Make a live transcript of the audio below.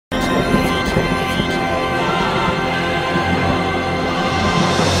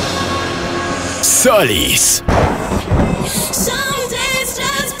Salis.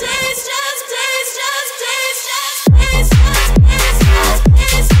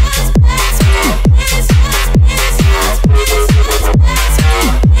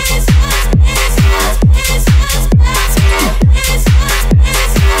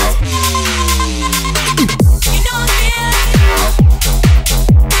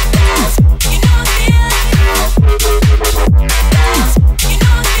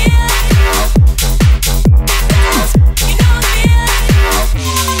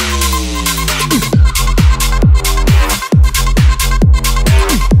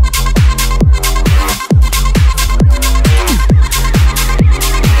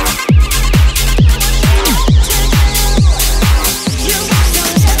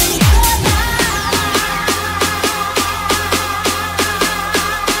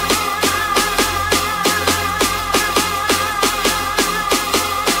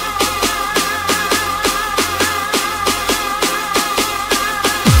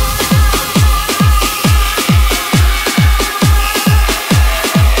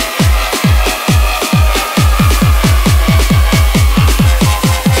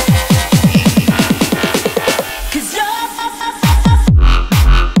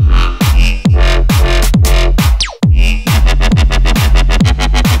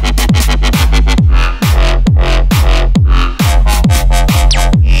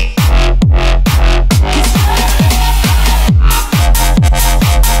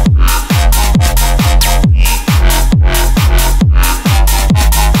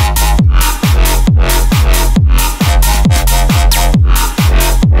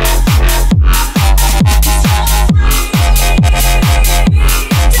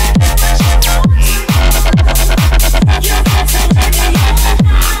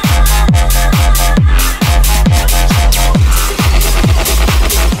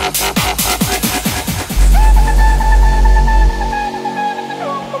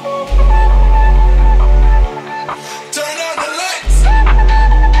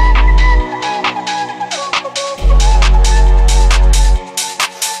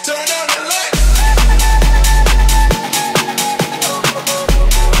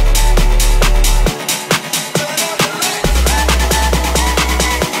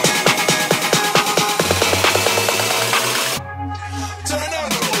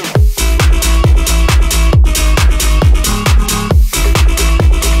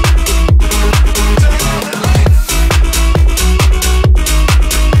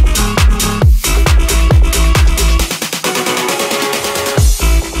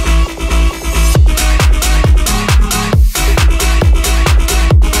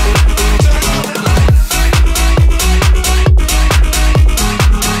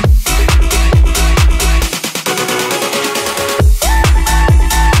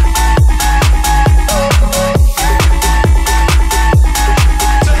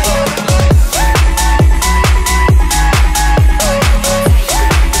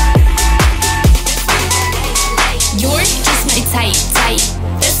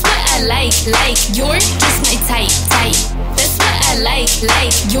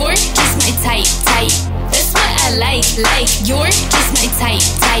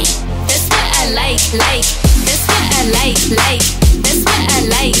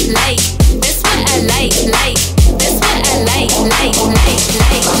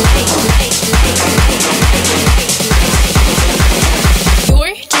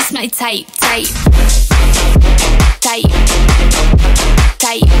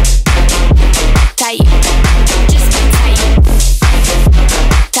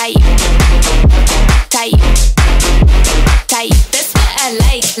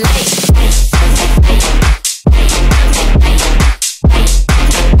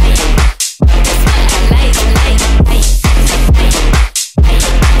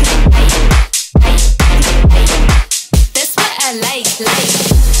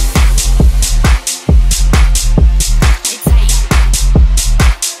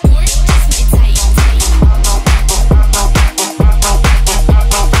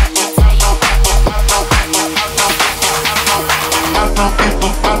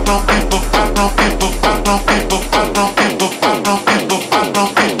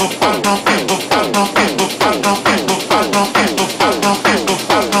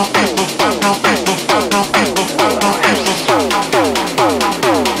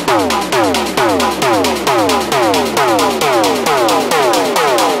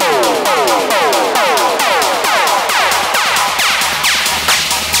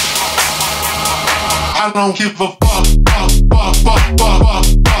 I don't give a fuck.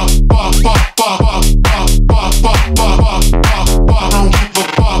 I don't give a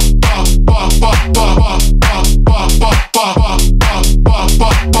fuck.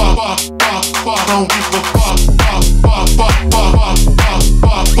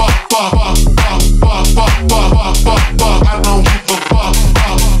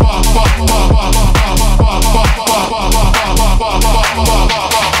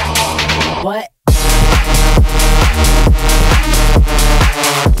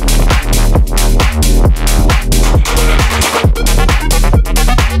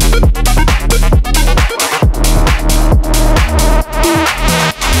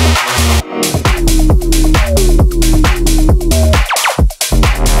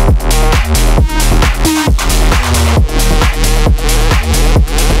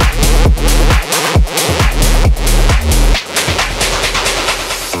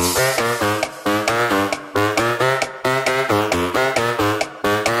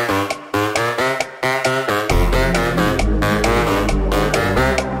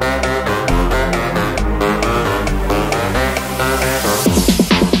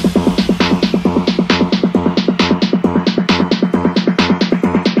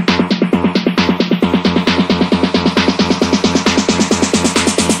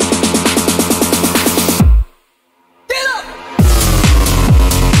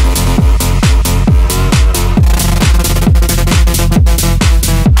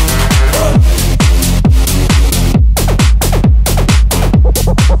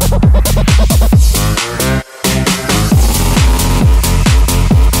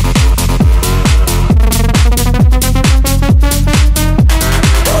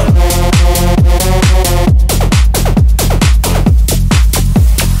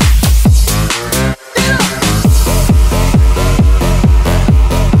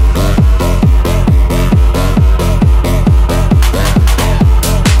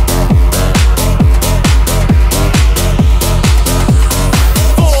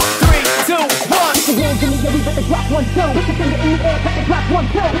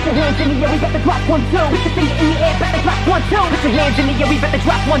 air, we better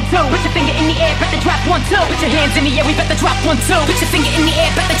drop one, two. Put your finger in the air, better drop one, two. Put your hands in the air, we better drop one, two. Put your finger in the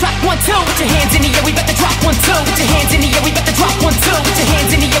air, better drop one, two. Put your hands in the air, we better drop one, two. Put your hands in the air, we better drop one, two. Put your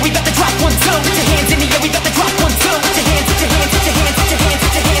hands in the air, we better drop one, two. Put your hands in the air, we better drop one, two. Put your hands, put your hands, put your hands, put your hands,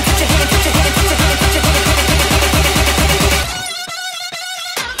 put your hands, put your hands, put your hands, put your hands, put your hands.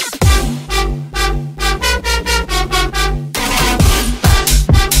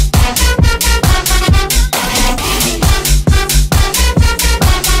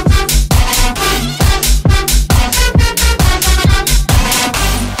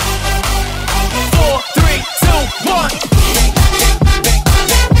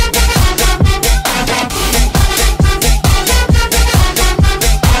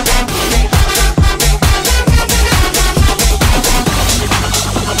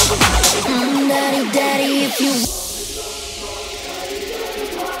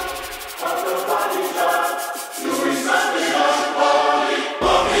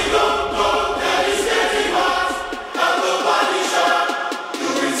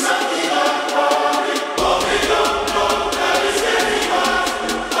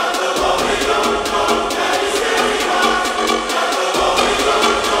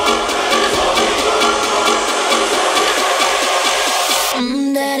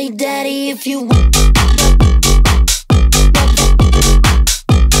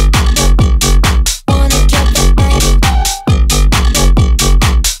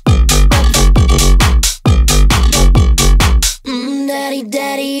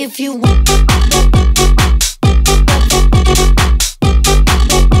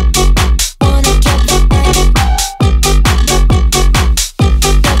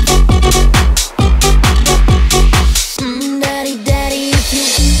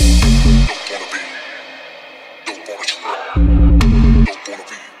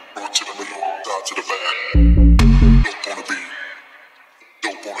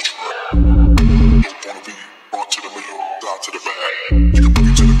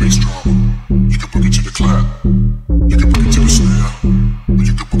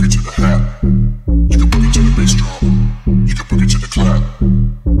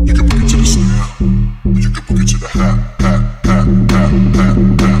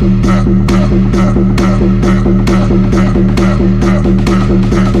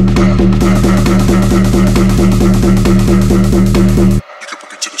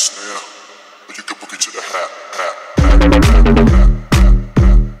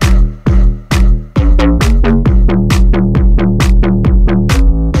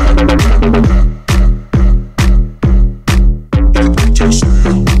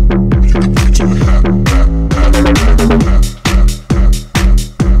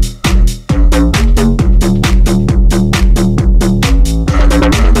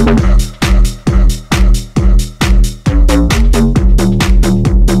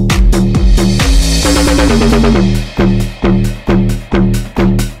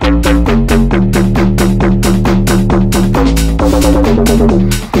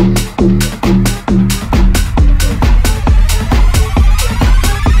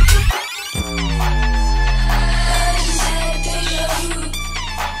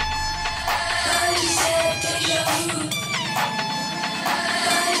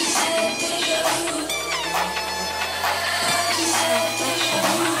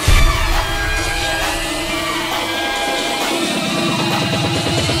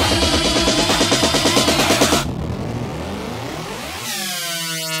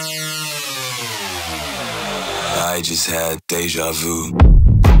 I just had deja vu.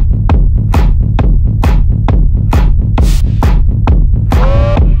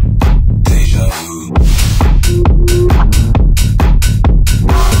 Deja vu.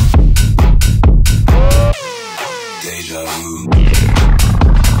 Deja vu.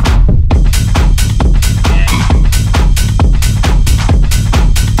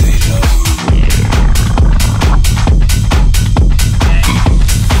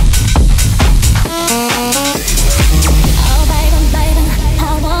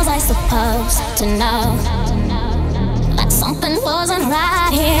 To know that something wasn't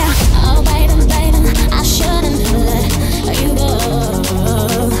right here. Oh, baby, baby, I shouldn't let you go.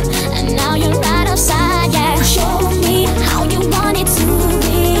 And now you're right outside, yeah. Show me how you want it to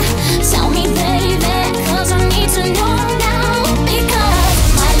be. Tell me, baby, cause I need to know now. Because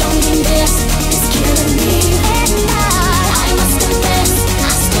my loneliness is killing me. And I must confess,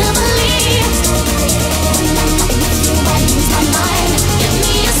 I still believe. When I'm not with you, I lose my mind. Give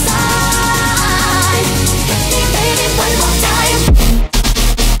me a sign. One more time.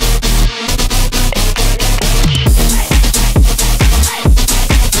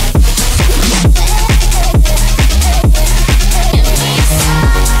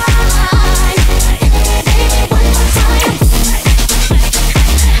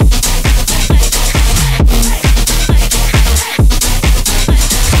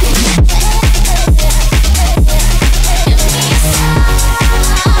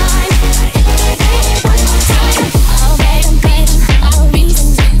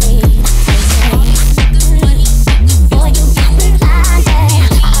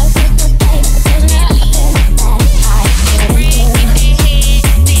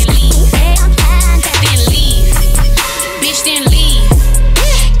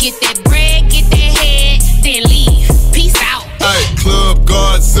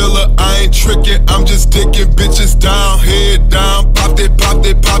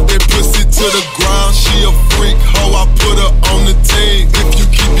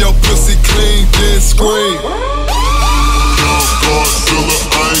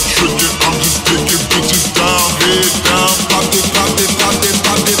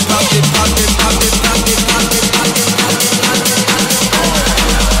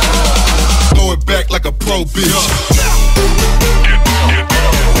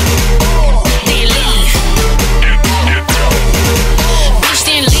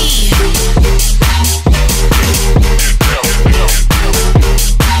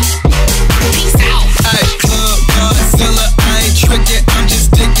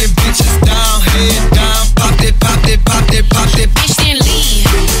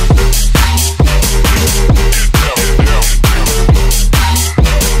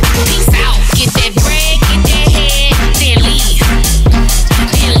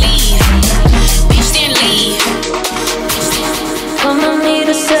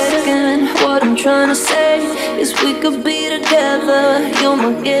 trying to say is we could be together. You're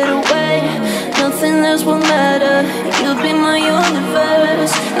my getaway, nothing else will matter. You'll be my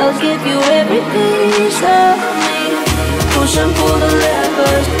universe. I'll give you every piece of me. Push and pull the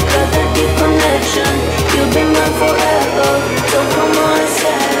levers, got that deep connection. You'll be mine forever. So come on and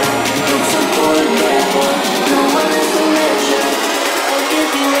settle. Push and pull together, no one else will measure. I'll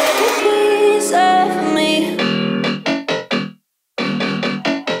give you every piece of me.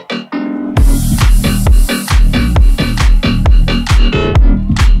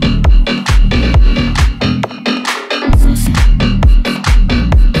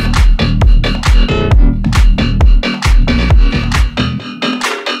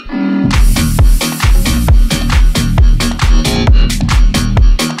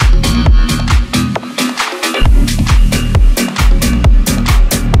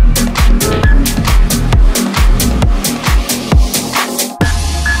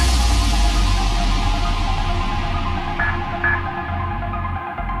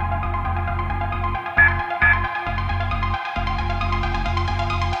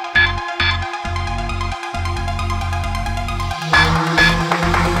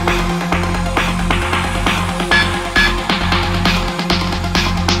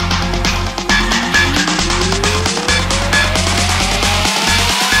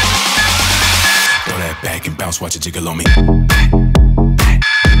 Watch it jiggle on me.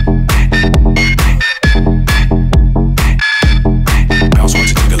 Bounce, watch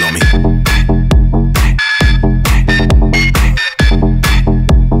it jiggle on me.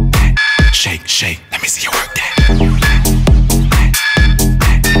 Shake, shake, let me see you work that.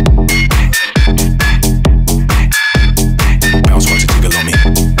 Bounce, watch it jiggle on me.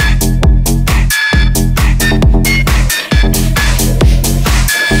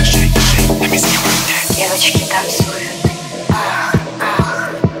 Shake, shake, let me see you work that. Девочки танцуют,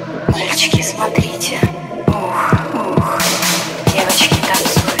 мальчики смотрите, девочки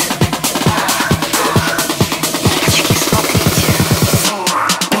танцуют, мальчики смотрите,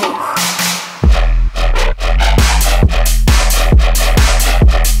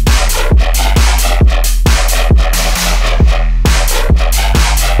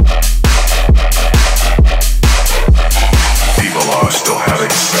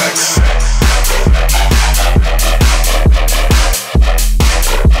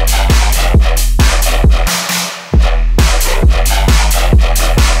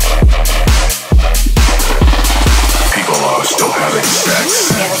 People are still having sex.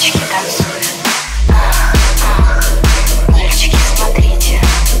 девочки танцуют, мальчики смотрите,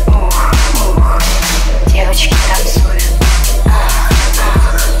 девочки танцуют,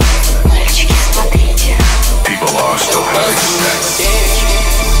 мальчики смотрите. People are still having sex.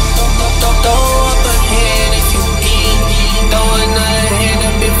 Throw up a hand if you need, throw another hand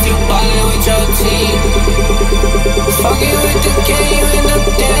up if you ballin' with your team. Fucking with the game, you end up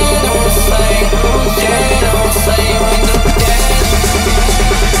dead on sight, dead on sight, you end up dead.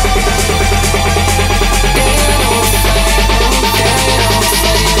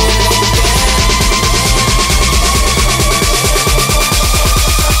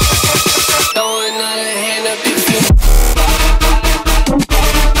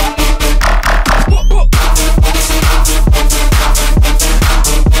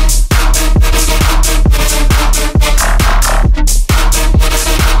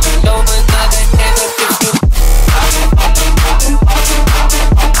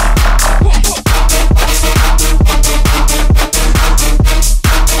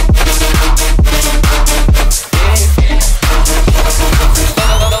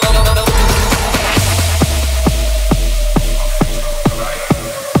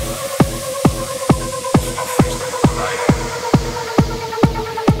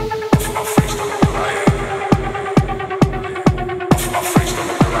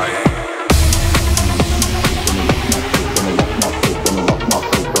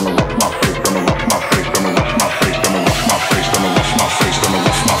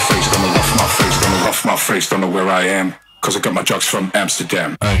 Don't know where I am, cause I got my drugs from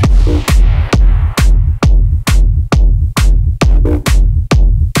Amsterdam.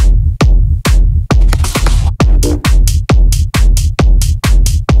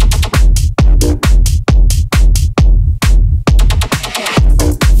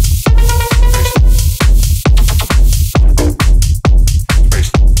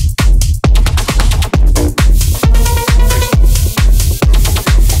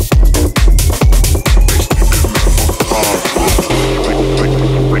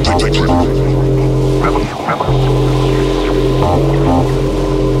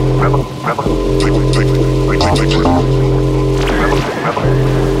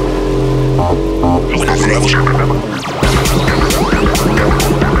 Take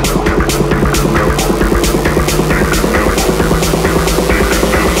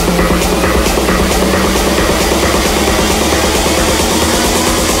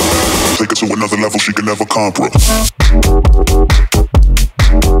it to another level she can never comprehend.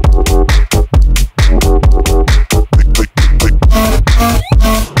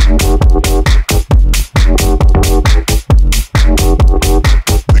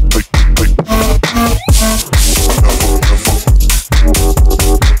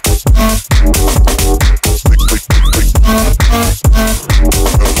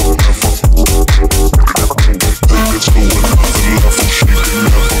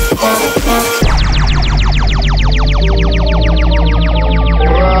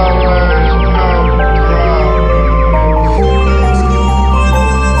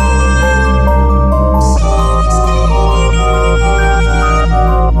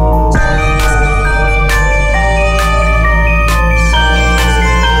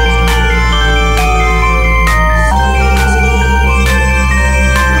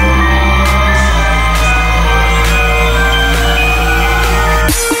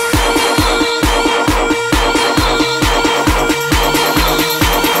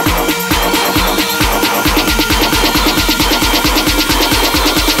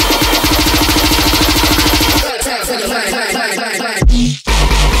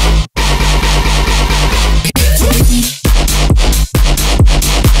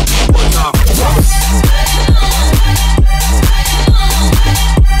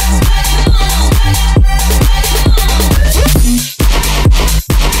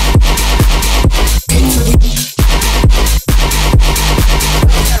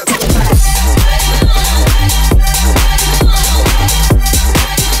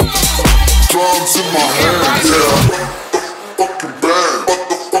 Drums in my hand, yeah.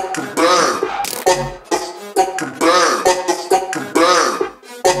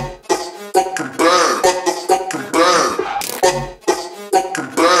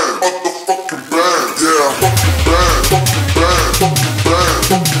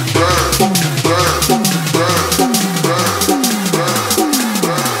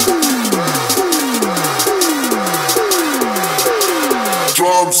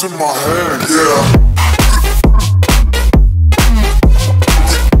 Drums in my hand, yeah.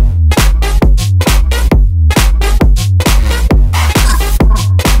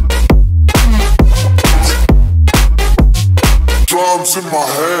 Drums in my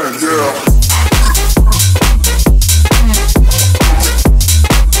hand, yeah.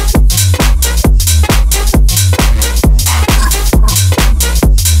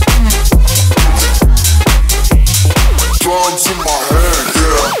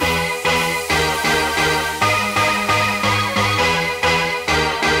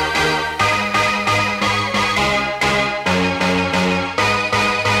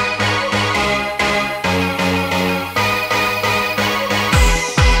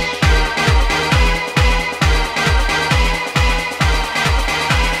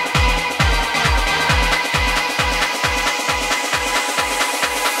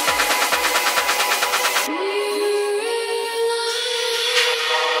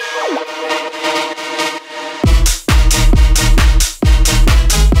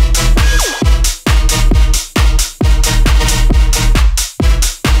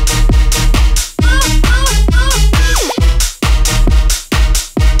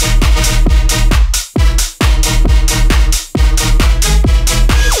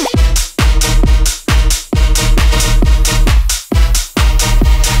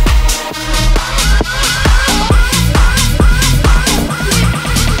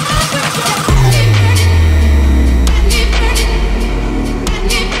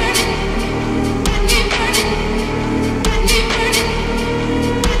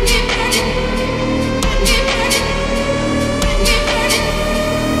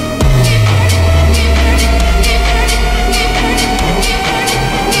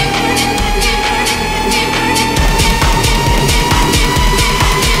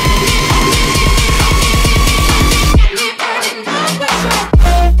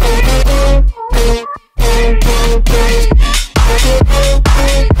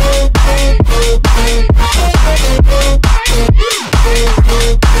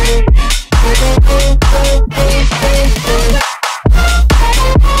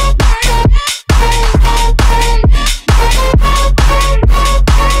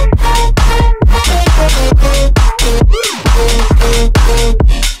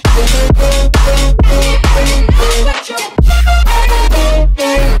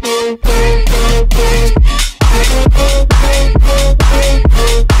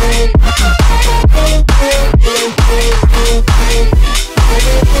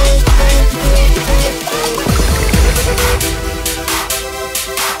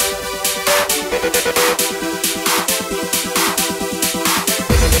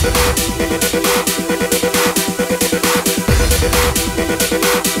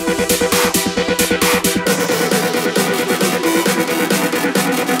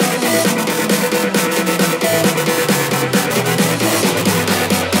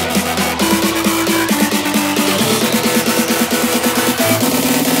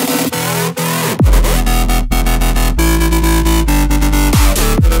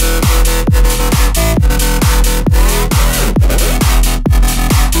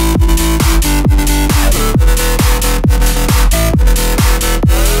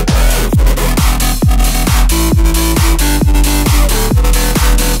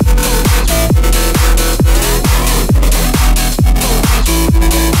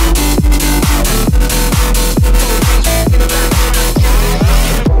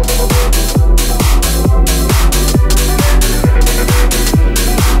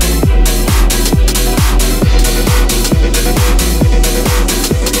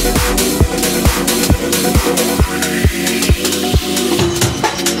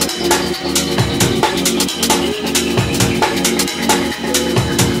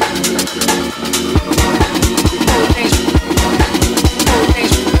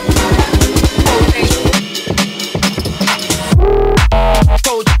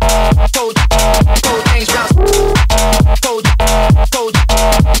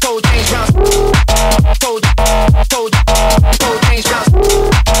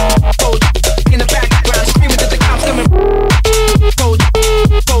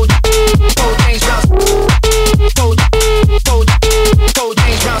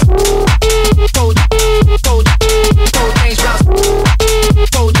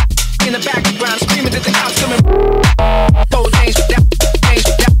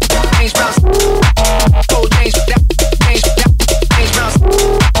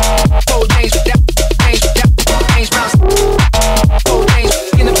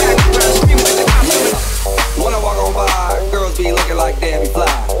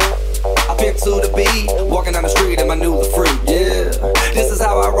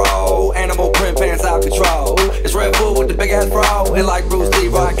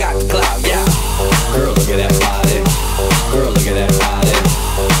 fever, I got the clout, yeah. Girl, look at that body. Girl, look at that body.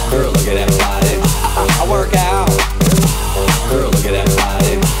 Girl, look at that body. I work out. Girl, look at that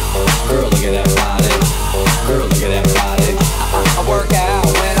body. Girl, look at that body. Girl, look at that body. I work out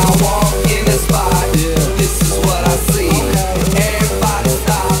when I walk in the spot. This is what I see. Everybody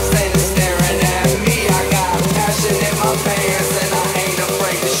stops and is staring at me. I got passion in my pants and I ain't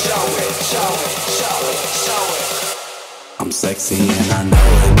afraid to show it. Show it, show it, show it. I'm sexy and I know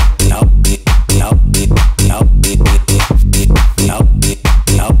it. No, no, no, no,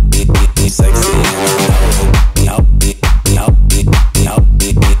 no. I'm sexy and I know it. No, no, no,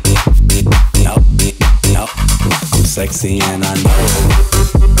 no, no. I'm sexy and I know it.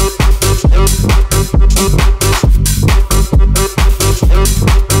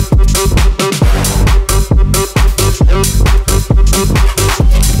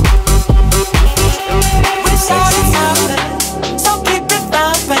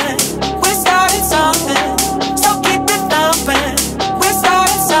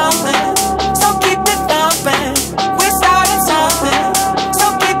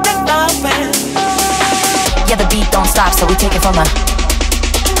 So we take it from the.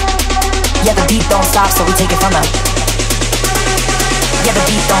 Yeah, the beat don't stop, so we take it from the. Yeah, the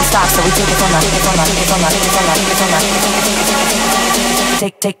beat don't stop, so we take it from the. Take it from the. Take it from the. Take it from the.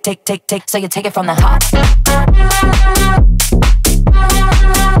 Take it from the. Take. So you take it from the hot.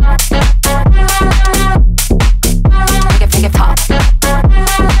 Take it top.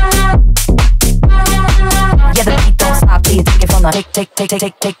 Yeah, the beat don't stop, so you take it from the.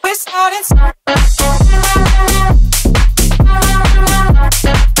 Take. We're starting.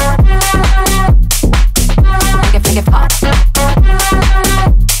 Take it pop.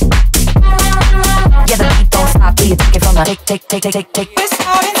 Yeah, the beat don't stop till you take it from the. Take. We're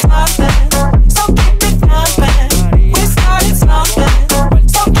starting something, so keep it jumping. We're starting something,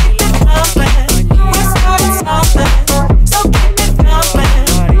 so keep it jumping. We're starting something, so keep it jumping.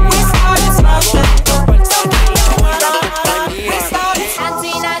 We're starting something, so keep it jumping. We're starting.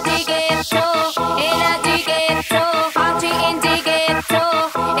 Antina di ghetto, ena di ghetto, party in di ghetto,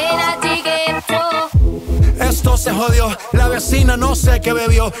 ena di ghetto. Esto se jodió, la vecina no sé qué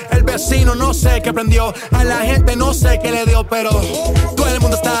bebió, el vecino no sé qué prendió, a la gente no sé qué le dio, pero todo el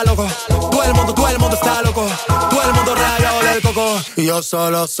mundo está loco, todo el mundo está loco, todo el mundo rayado del coco, y yo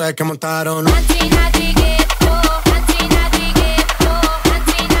solo sé que montaron.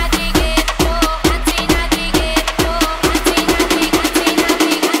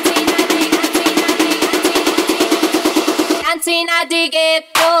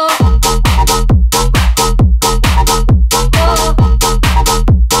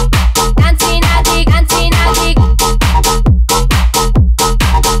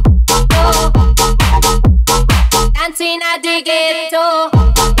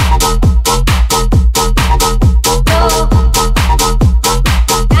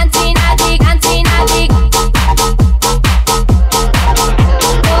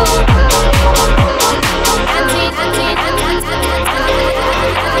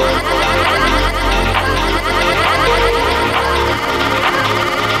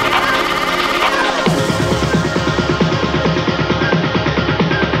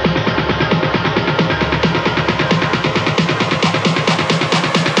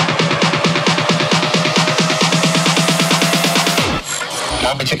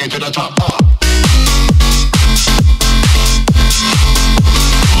 Take it to the top.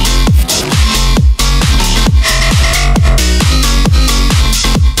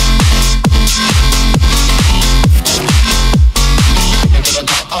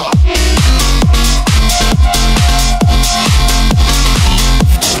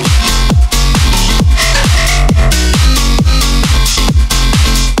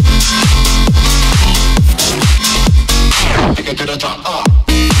 Take it to the top.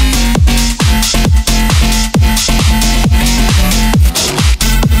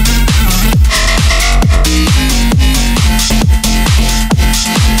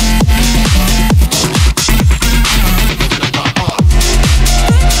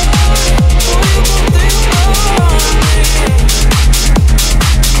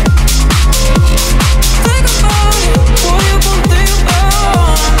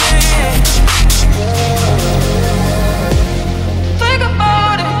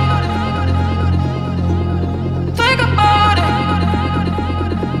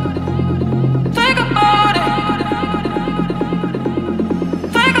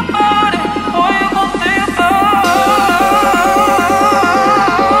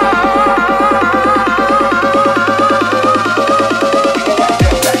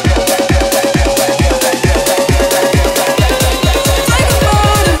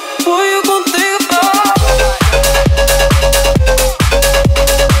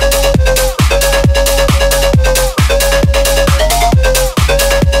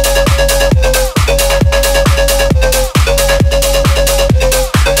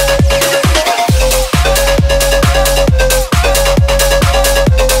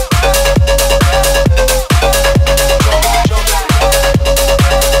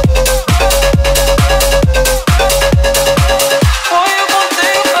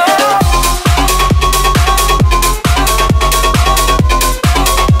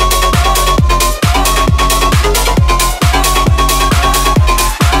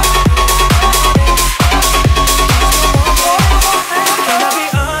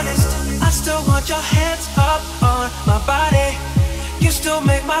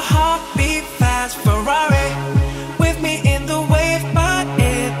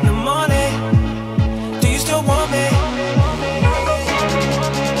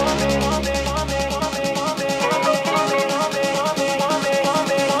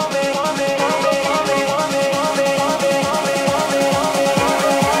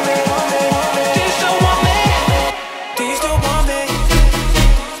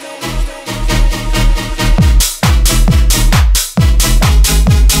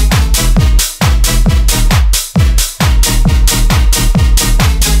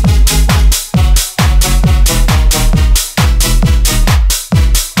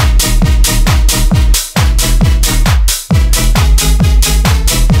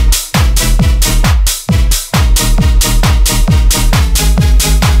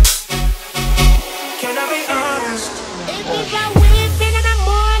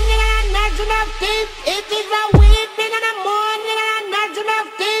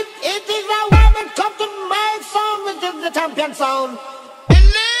 sound.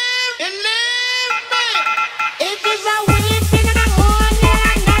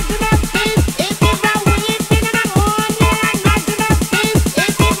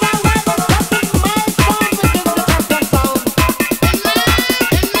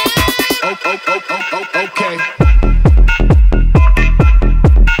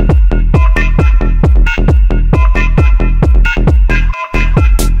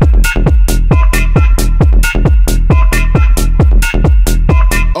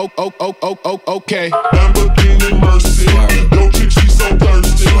 Okay. Lamborghini Mercy. Yo, chick, she so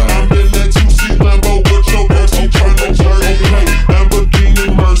thirsty. I'm in that 2C Lambo with your bestie tryna jerk.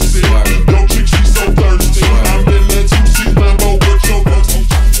 Lamborghini Mercy. Yo, chick, she so thirsty. I'm in that 2C Lambo with your bestie.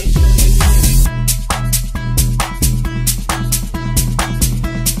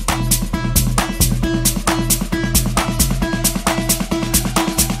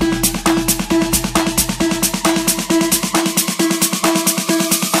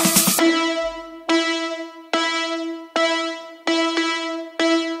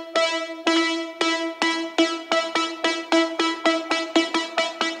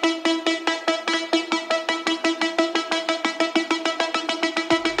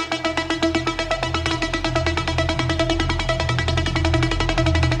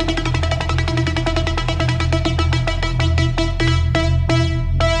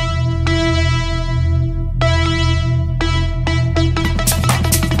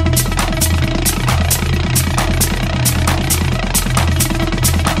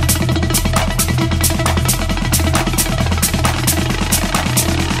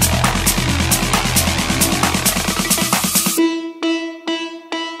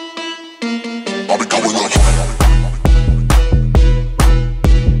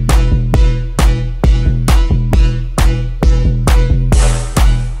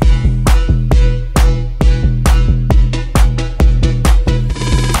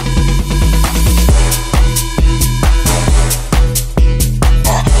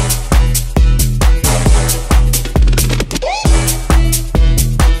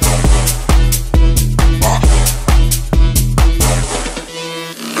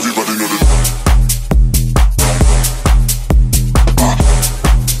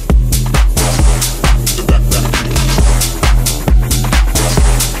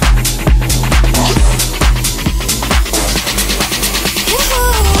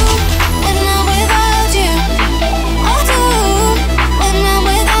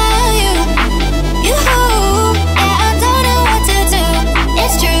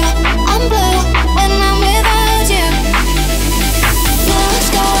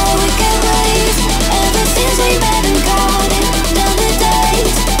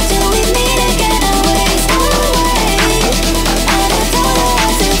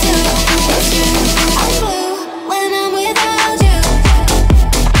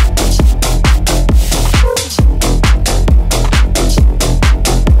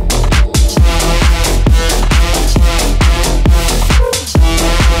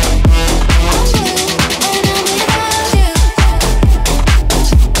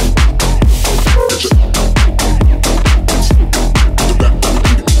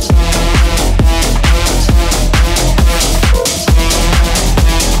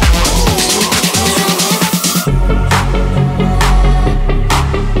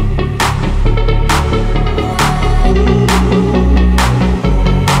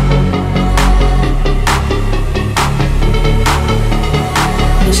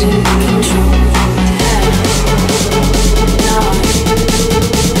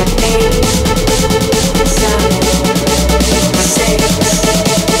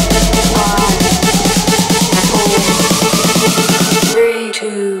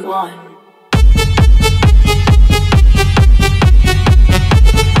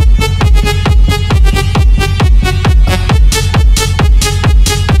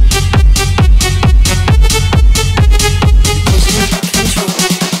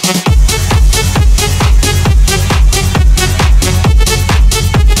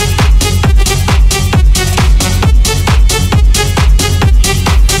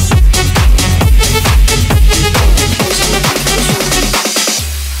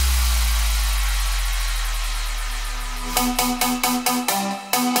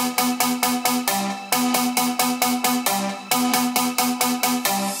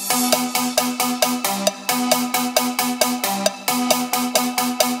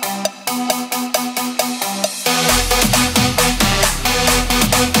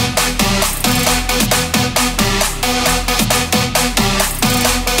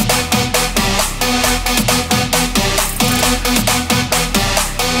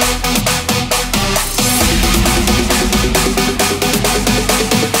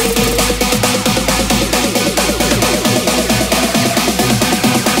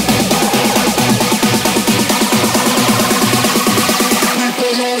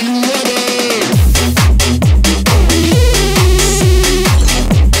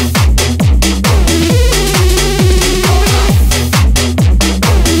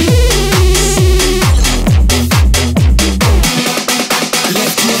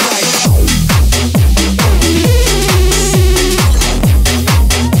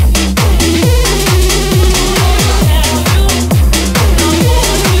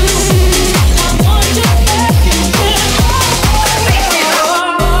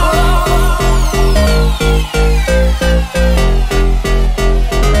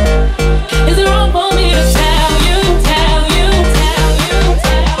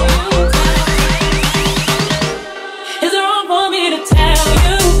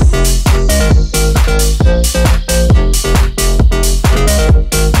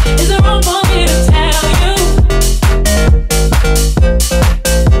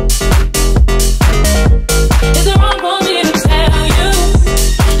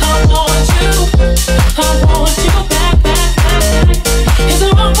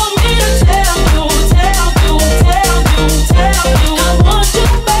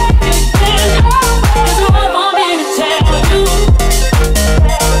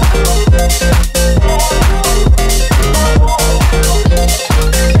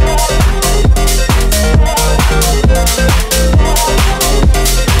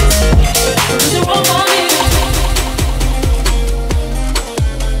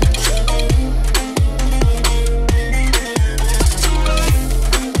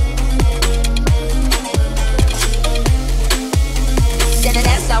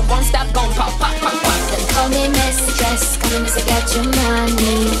 me mistress, call me miss, I got your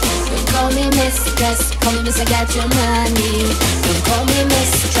money. Don't call me mistress, call me miss, I got your money. Don't call me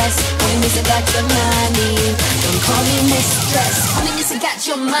mistress, call me miss, I got your money. Don't call me mistress, call me miss, I got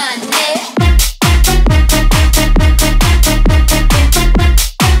your money.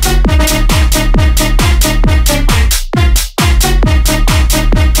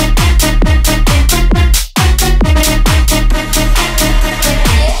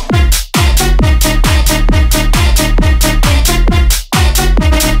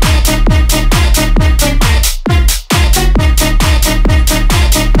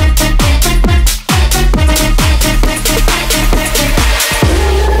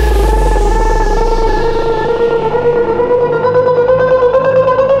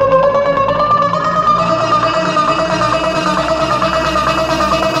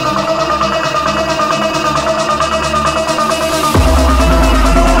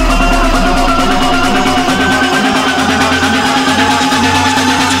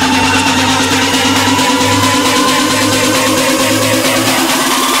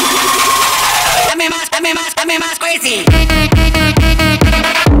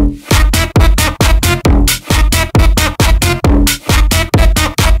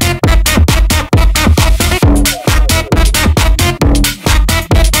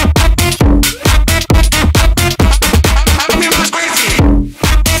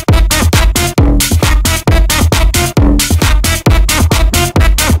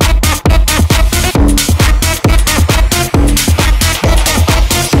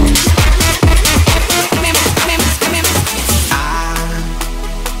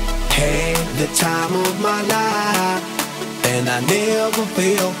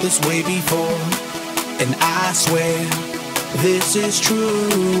 This is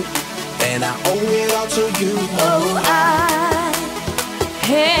true, and I owe it all to you. Oh, I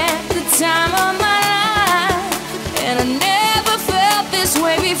had the time of my life, and I never felt this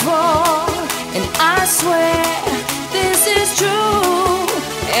way before. And I swear this is true,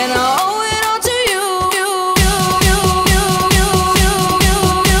 and I owe it all to you.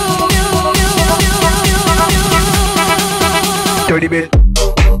 Dirty bit.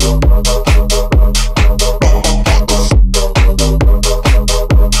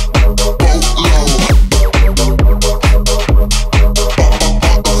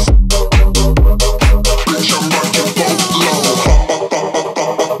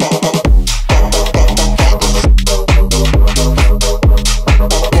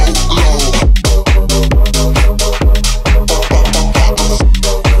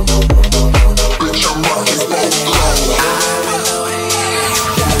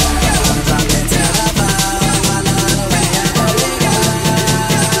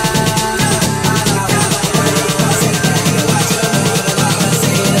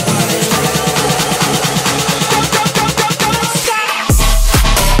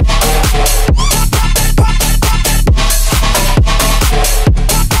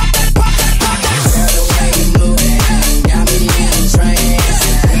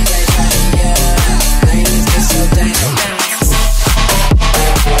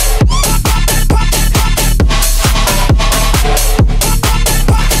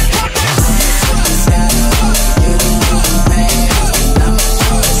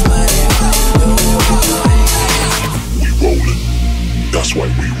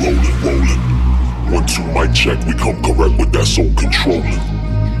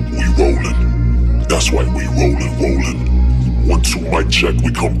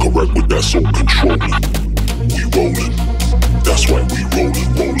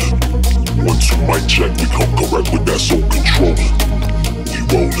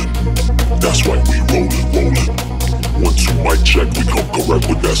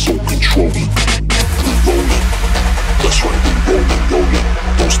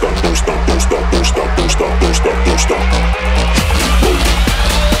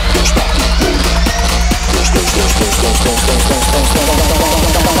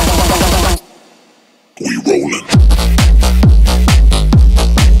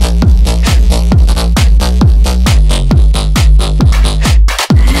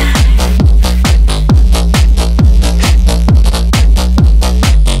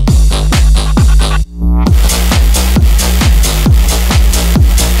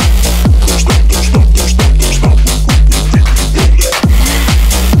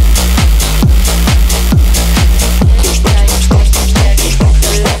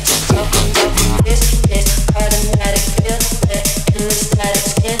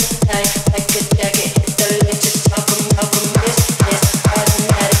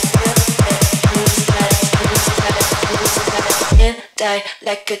 Die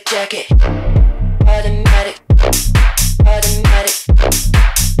like a jacket.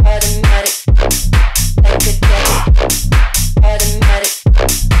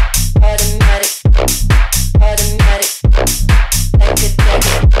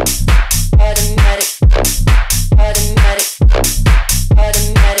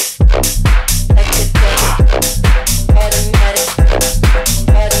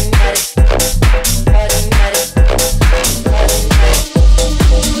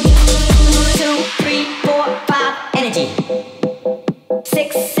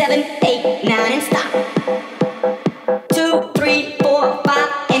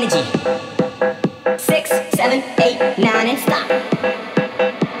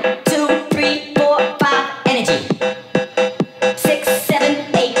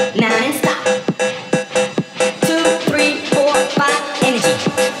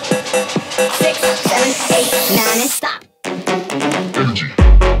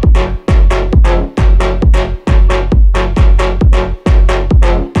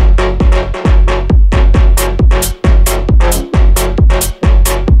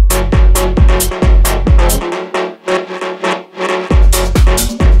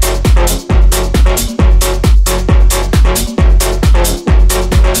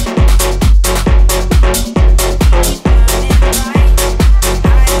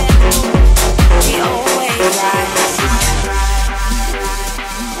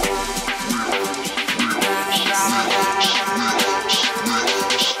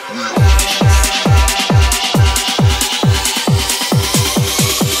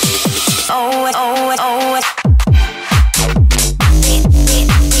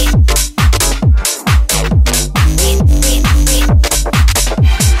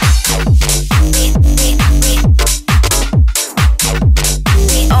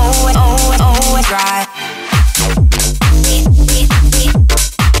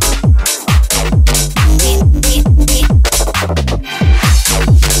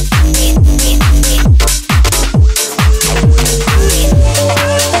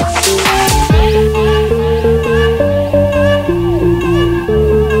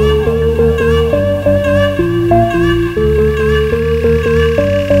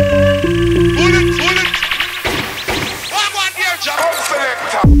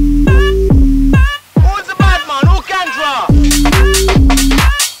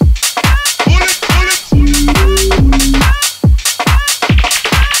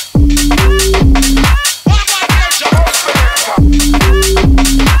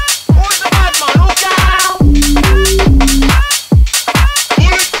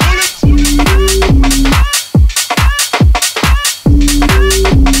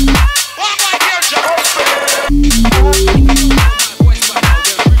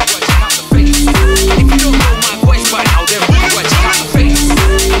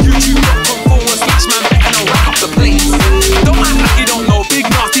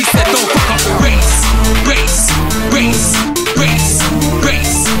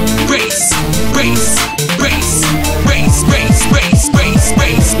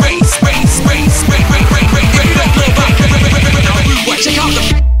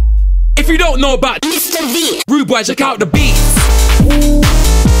 know about Mr. V. Rude boy, check out the beats.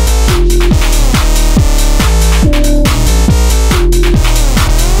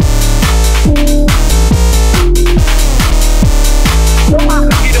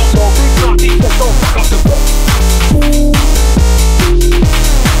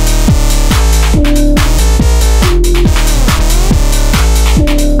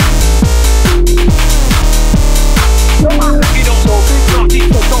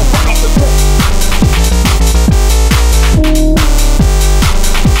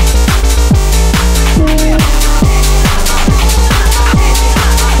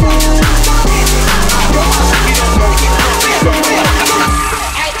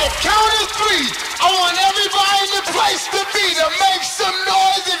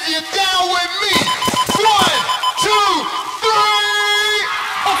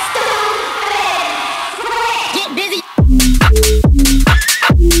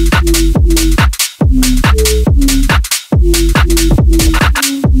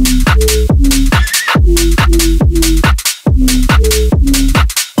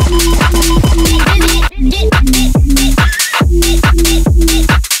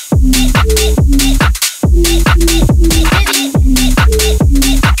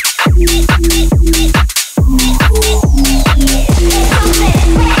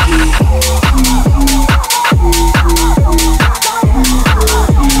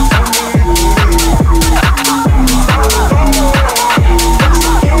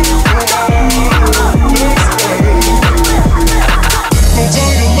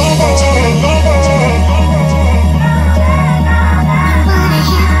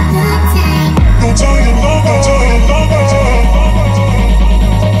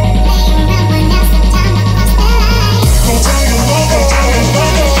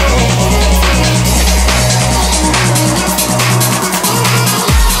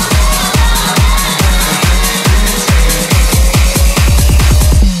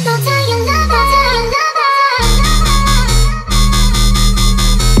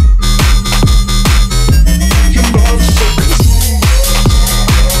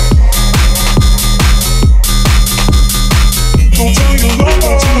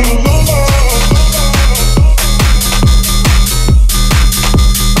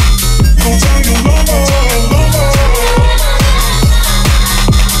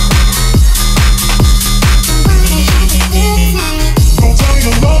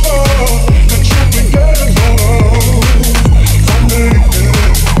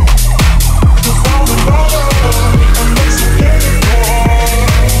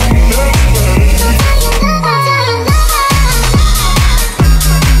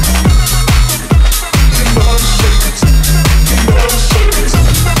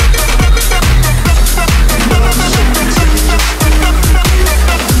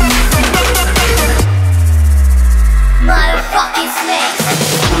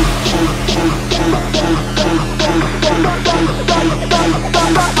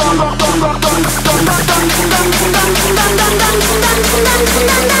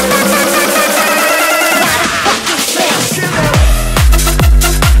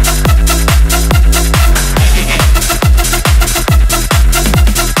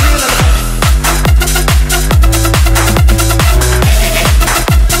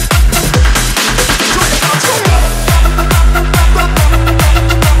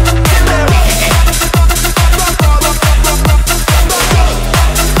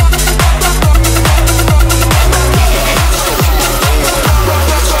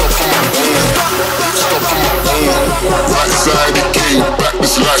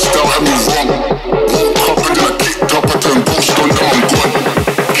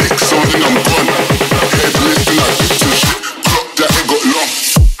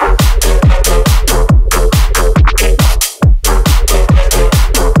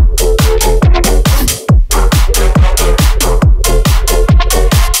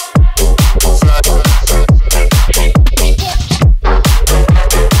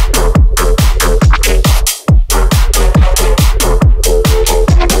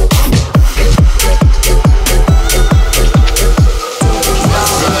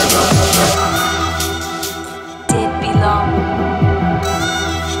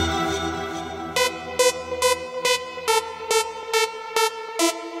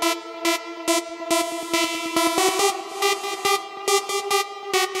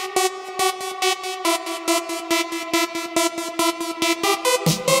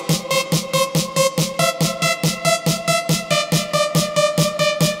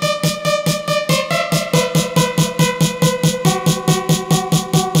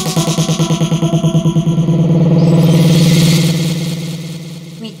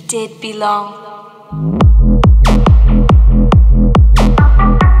 Did belong.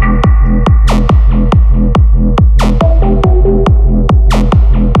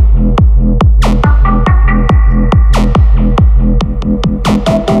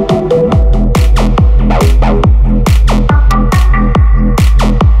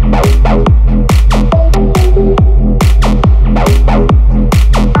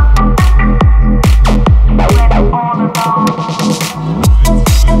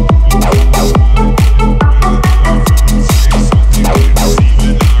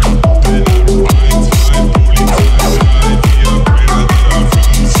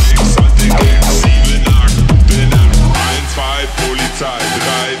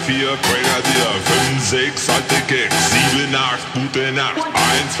 gute Nacht. 1,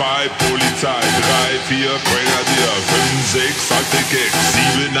 2, Polizei, 3, 4, Grenadier, 5, 6, alte Gags,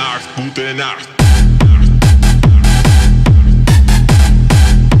 7, 8, gute Nacht.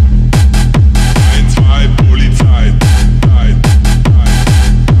 1, 2, Polizei, 7, 8,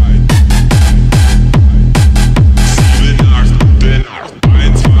 gute Nacht.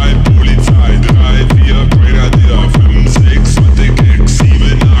 1, 2, Polizei, 3, 4, Grenadier, 5, 6, alte Gags,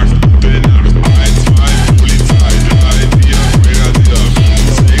 7, 8, gute Nacht. 1, 2, Polizei, 3, 4, Grenadier,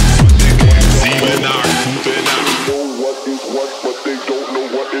 5, 6, alte Gags, 7, 8, gute Nacht. Know what is what, but they don't know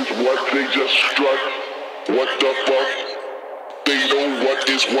what is what. They just strut. What the fuck? They know what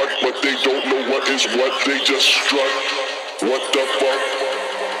is what, but they don't know what is what. They just strut. What the fuck?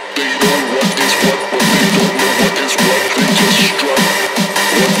 They know what is what, but they don't know what is what. They just strut.